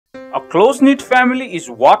A close-knit family is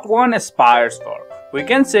what one aspires for. We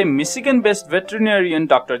can say Michigan-based veterinarian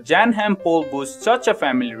Dr. Jan Harm Pol boosts such a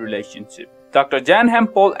family relationship. Dr. Jan Harm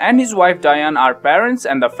Pol and his wife Diane are parents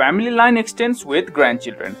and the family line extends with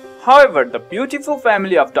grandchildren. However, the beautiful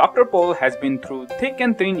family of Dr. Pol has been through thick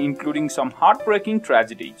and thin, including some heartbreaking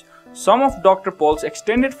tragedies. Some of Dr. Pol's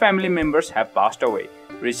extended family members have passed away.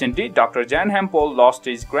 Recently, Dr. Jan Harm Pol lost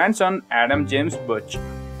his grandson Adam James Butch.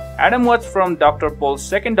 Adam was from Dr. Pol's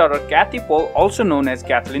second daughter Kathy Pol, also known as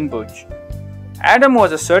Kathlene Butch. Adam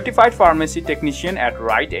was a certified pharmacy technician at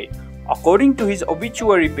Rite. According to his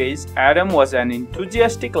obituary page, Adam was an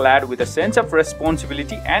enthusiastic lad with a sense of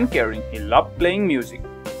responsibility and caring. He loved playing music.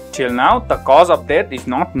 Till now, the cause of death is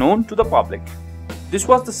not known to the public. This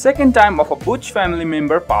was the second time of a Butch family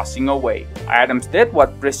member passing away. Adam's death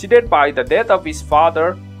was preceded by the death of his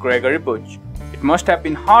father, Gregory Butch. It must have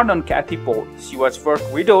been hard on Kathy Pol. She was first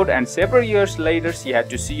widowed and several years later she had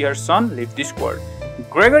to see her son leave this world.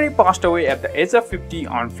 Gregory passed away at the age of 50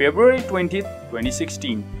 on February 20,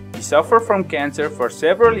 2016. He suffered from cancer for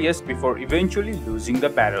several years before eventually losing the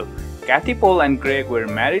battle. Kathy Pol and Greg were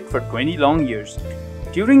married for 20 long years.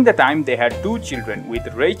 During the time, they had 2 children,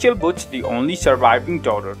 with Rachel Butch the only surviving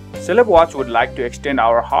daughter. Celeb Watch would like to extend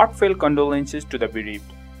our heartfelt condolences to the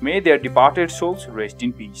bereaved. May their departed souls rest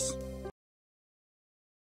in peace.